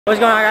What's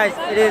going on, guys?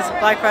 It is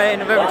Black Friday,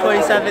 November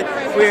 27th.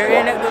 We are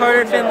in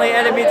Carter Finley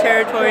enemy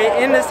territory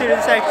in the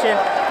student section.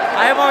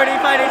 I am already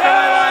fighting for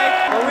my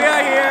life, but we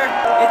are here.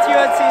 It's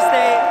UNC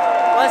State.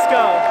 Let's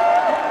go.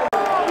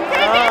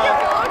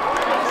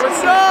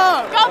 What's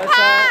up? Go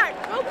Pack!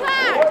 Go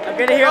Pack! I'm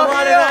gonna hear a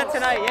lot of that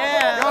tonight.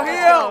 Yeah. Go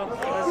Heels!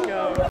 Let's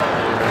go.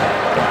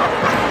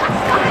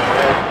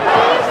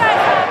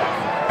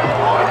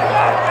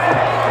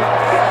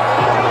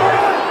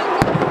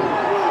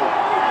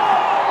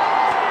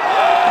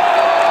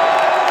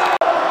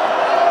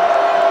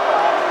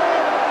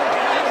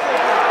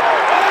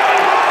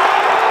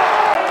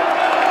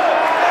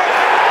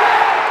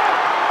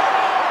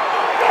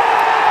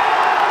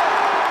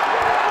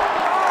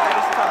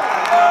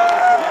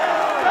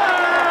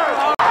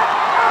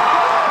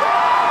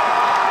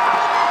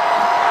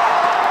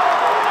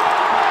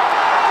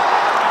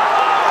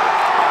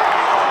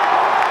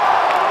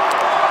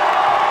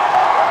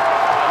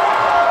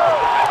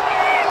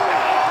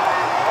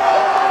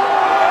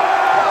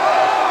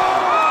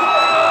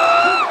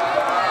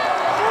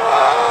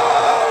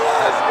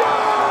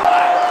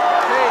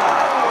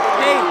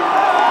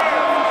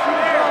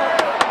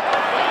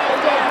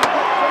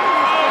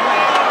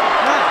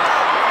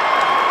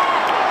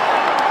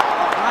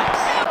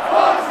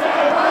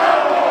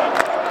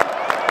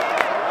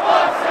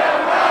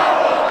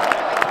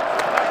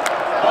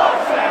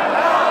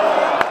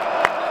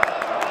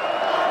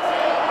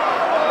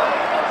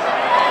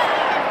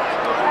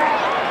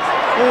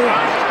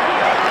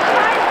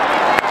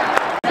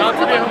 Not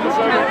to be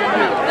homophobic than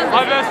you.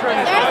 My best friend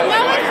is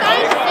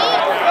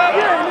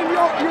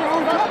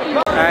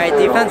Alright,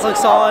 defense looks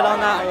solid on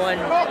that one.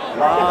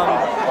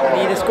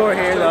 Need a score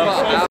here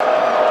though.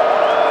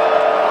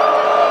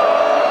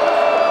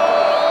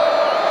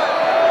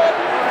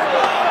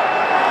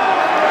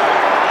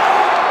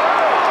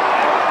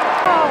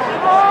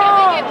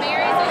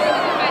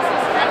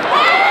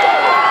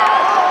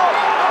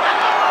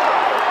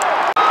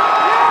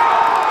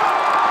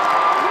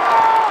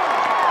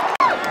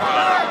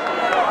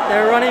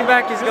 Their running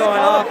back is going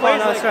off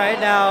on us right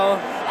now.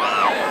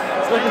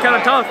 It's looking kind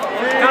of tough.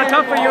 Kind of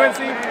tough for UNC.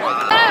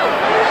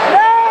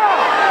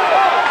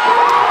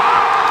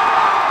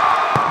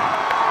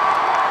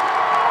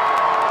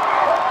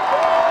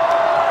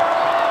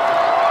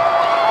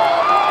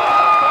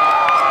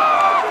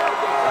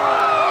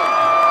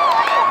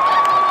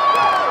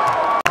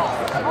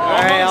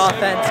 Alright,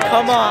 offense,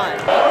 come on.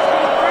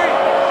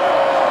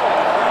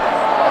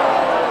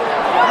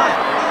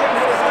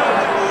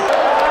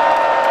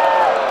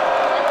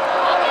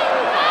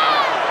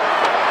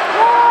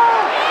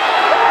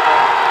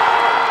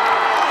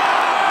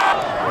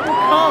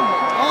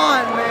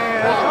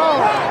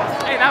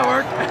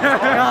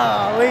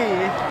 Golly.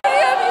 You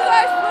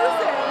guys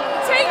losing.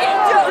 Take it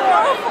to the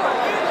goal for it.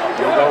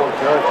 Let's go!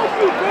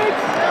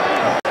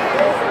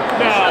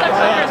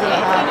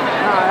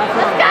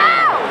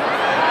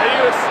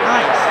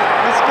 Nice.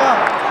 Let's go.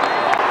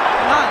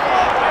 Come on.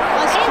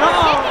 Let's go.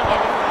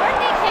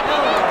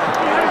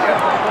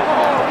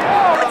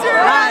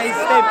 Nice.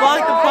 They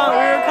blocked the punt.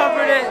 We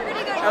recovered it.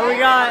 And we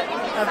got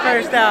a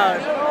first down.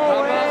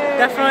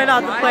 Definitely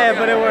not the play,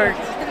 but it worked.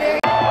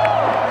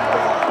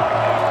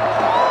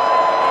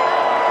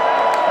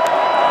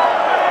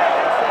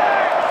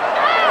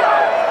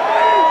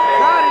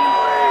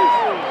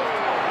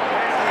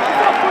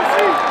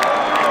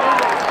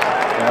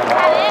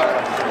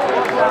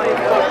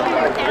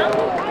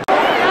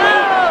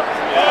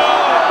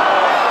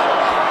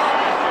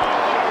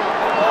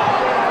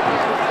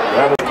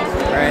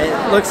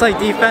 Looks like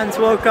defense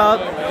woke up.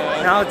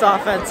 Now it's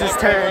offense's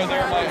turn.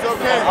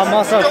 I'm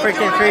also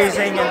freaking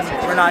freezing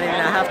and we're not even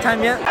at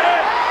halftime yet.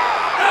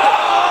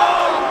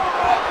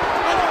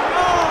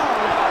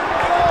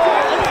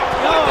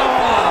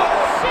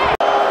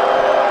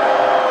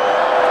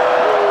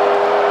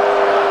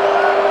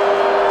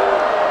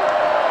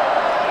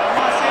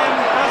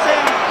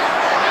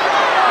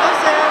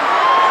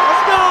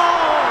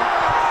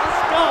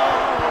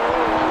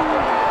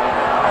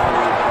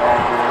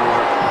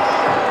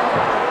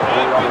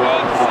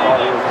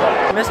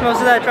 Missed most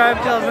of that drive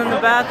because I was in the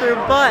bathroom,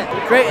 but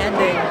great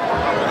ending.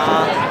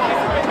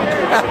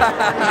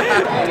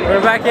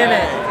 We're back in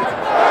it.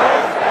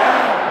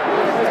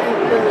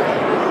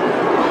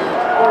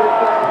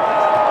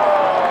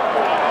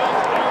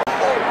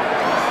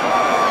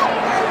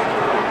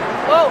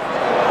 Whoa!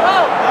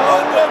 Whoa!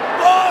 What the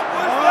fuck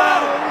was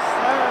that?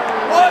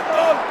 What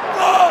the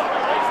fuck?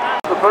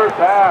 The first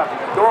half,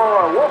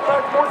 score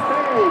Wolfpack 14,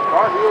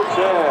 Tar Heels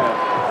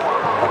 10.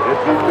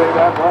 NC State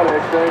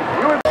Athletics saying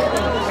UNC.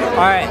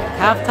 Alright,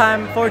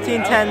 halftime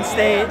 14-10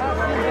 State.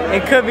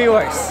 It could be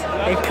worse.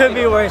 It could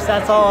be worse.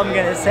 That's all I'm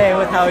going to say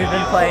with how we've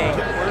been playing.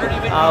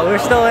 We're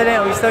still in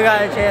it. We still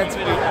got a chance.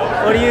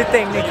 What do you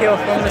think, Nikhil,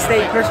 from the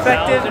State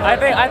perspective? I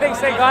think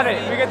State got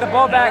it. We get the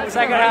ball back the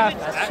second half.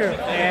 That's true.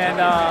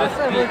 And I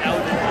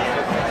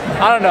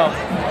don't know.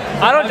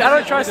 I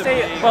don't trust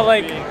State, but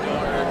like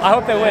I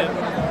hope they win.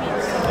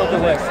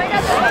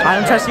 I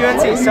don't trust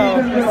UNC, so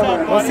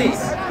we'll see.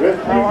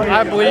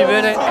 I believe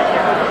in it.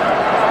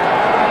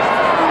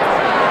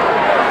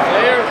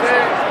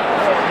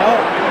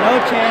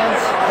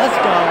 chance. Let's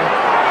go.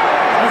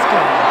 Let's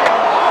go.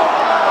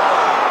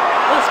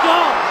 Let's go.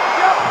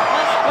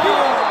 Let's go.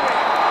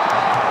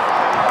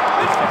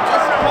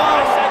 Let's go.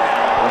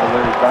 One of the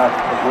very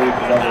fastest completes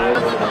the number 8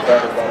 was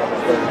started by number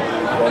 33.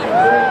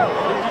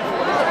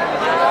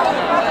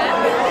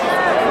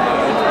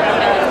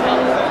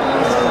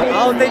 I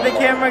don't think the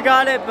camera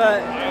got it, but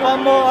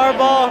fumble our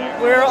ball.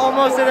 We're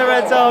almost in the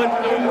red zone.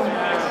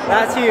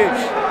 That's huge.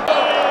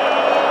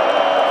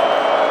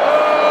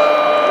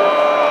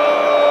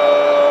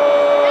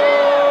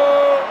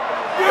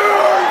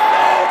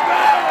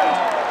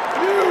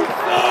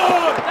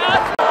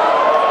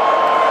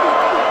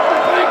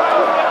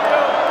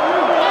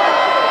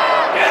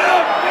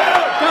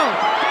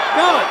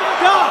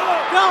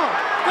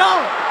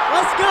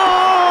 Let's go!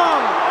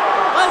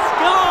 Let's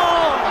go!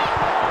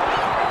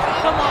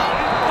 Come on,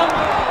 come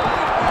on,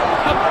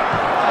 come on.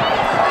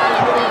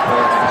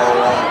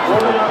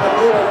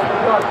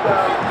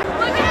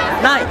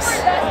 Nice.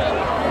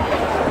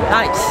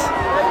 Nice.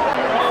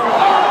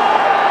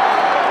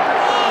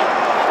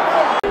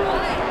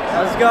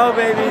 Let's go,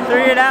 baby.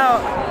 3 and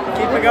out.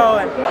 Keep it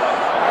going.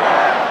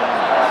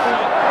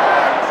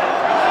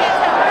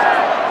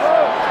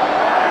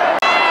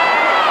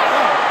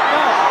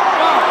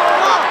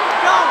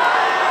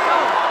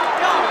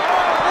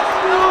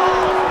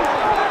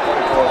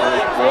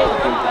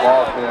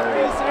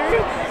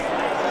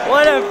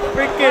 What a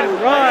freaking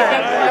run!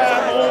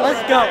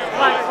 Let's go!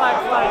 Flag, flag,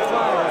 flag,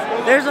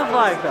 flag. There's a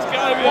flag though. It's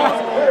gotta be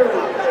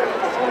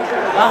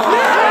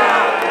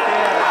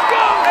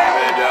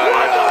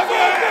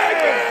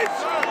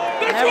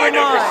Never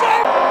mind.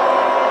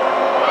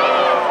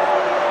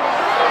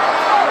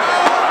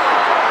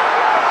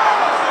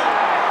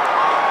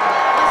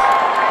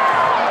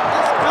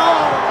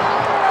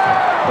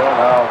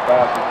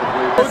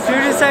 Let's go!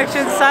 Student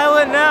section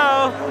silent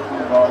now.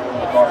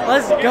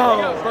 Let's go.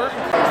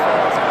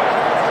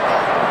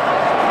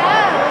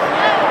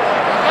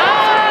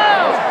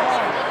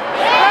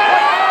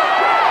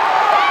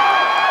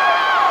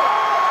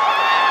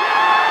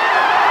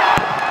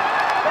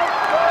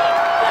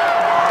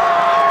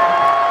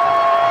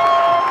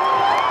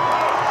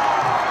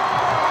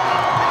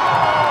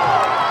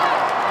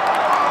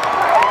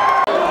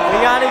 We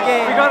got a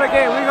game. We got a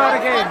game. We got a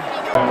game.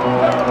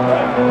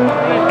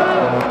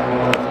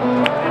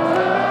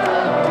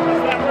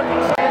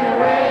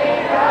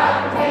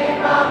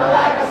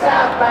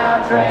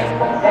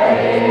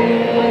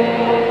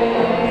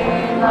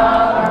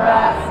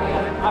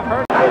 I've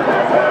heard.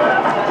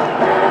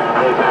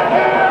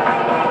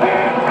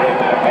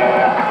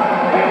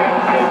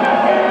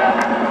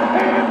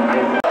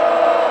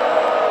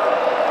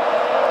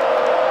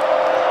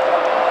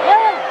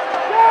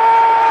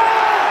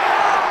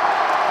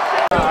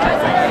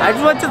 I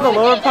just went to the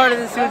lower part of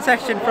the student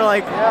section for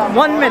like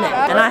 1 minute,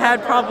 and I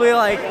had probably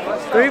like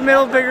 3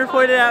 middle fingers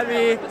pointed at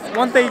me,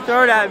 1 thing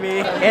thrown at me,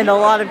 and a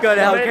lot of good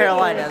South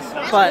Carolinas.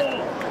 But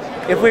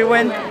if we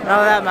win, none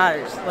of that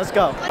matters. Let's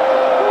go.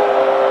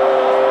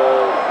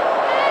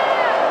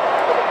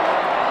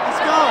 Let's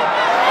go.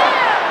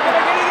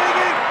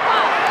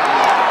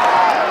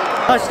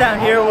 Touchdown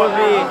here will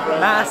be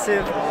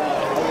massive.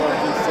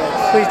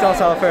 Please don't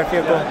settle for a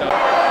field goal.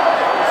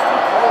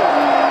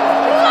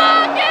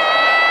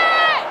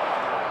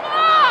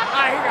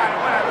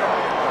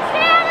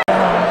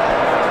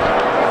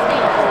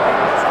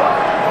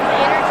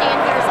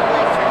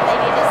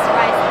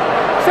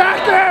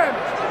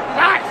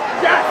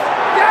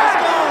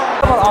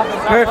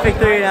 Perfect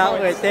 3 and out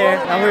right there,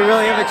 and we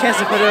really have a chance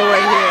to put it away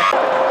here.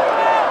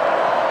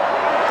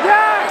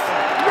 Yes!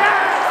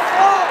 Yes!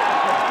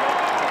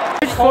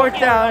 Huge 4th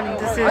down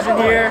decision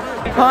here.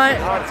 Punt,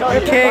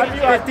 you kick,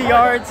 50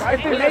 yards, or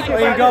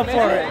you go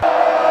for it.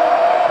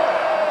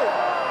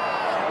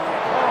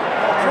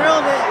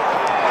 Drilled it.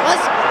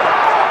 Let's go.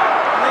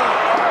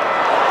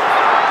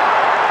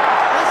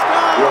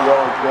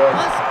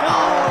 Let's go.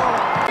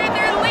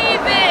 They're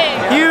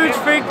leaving. Huge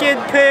freaking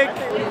pick.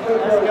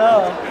 Let's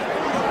go.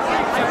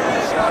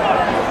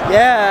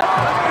 Yeah.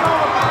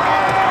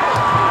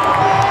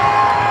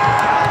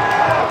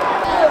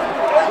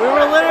 We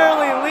were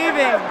literally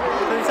leaving.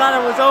 We thought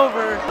it was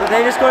over, but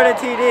they just scored a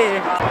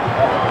TD.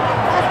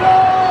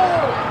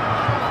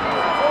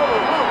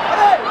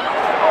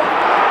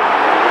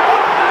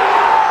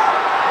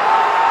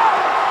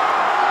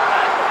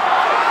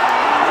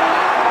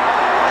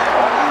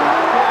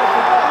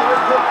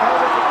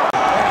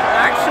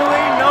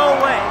 Actually, no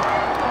way.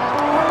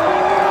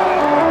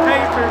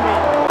 Pray for me.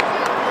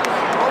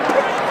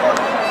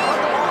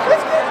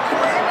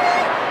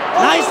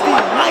 Nice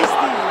deal, nice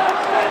deal,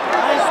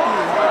 nice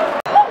deal.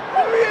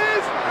 There he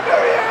is!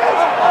 There he is!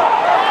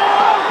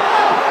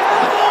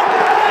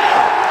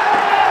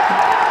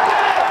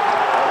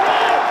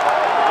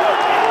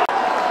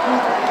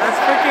 That's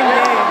freaking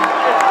game.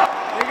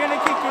 They're gonna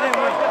kick it in.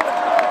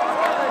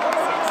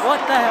 What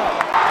the hell?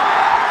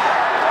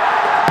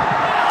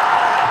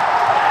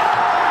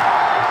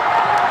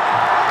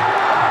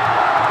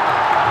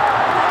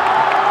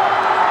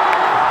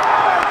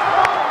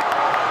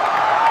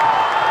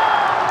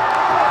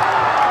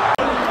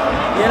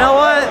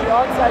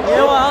 You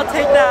know what? I'll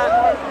take that.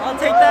 I'll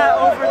take that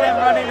over them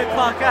running the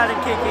clock out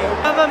and kicking.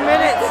 Have a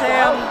minute,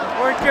 Sam.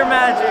 Work your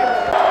magic.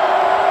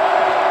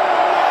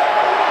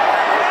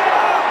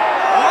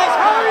 Nice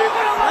pass.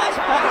 Nice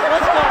pass.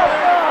 Let's go.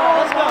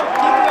 Let's go.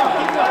 Keep going.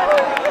 Keep going.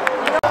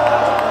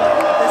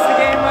 This is the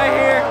game right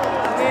here.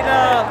 I need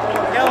a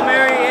Hail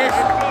Mary-ish.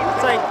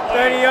 It's like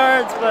 30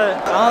 yards,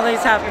 but I don't think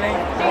it's happening.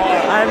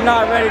 I'm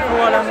not ready for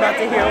what I'm about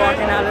to hear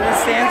walking out of the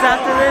stands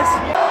after this.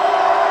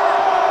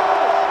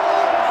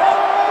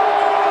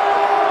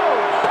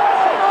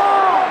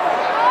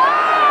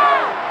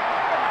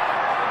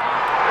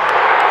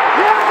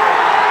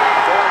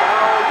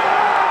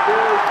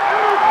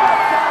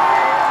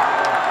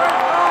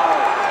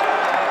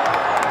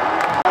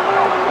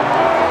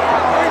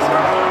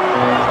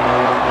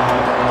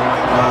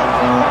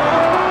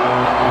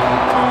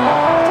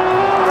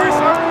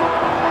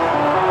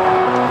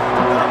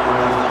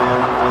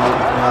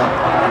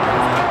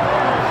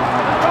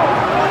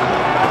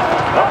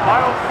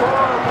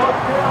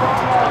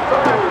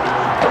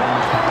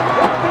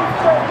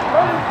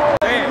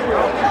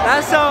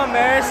 That's so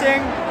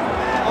embarrassing.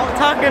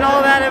 Talking all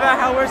that about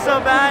how we're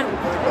so bad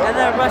and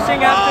then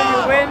rushing after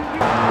you win.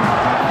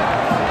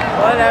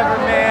 Whatever,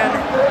 man.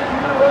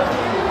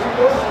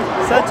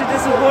 Such a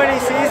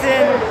disappointing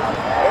season.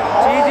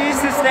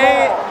 GG's to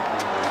state.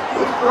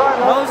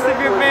 Most of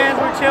your fans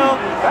were chill.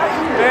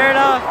 Fair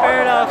enough,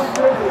 fair enough.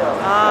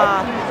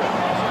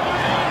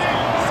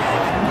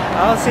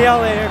 I'll see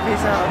y'all later.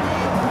 Peace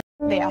out.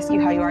 They ask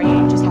you how you are,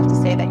 you just have to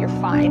say that you're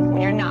fine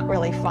when you're not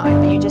really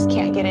fine, but you just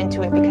can't get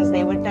into it because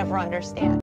they would never understand.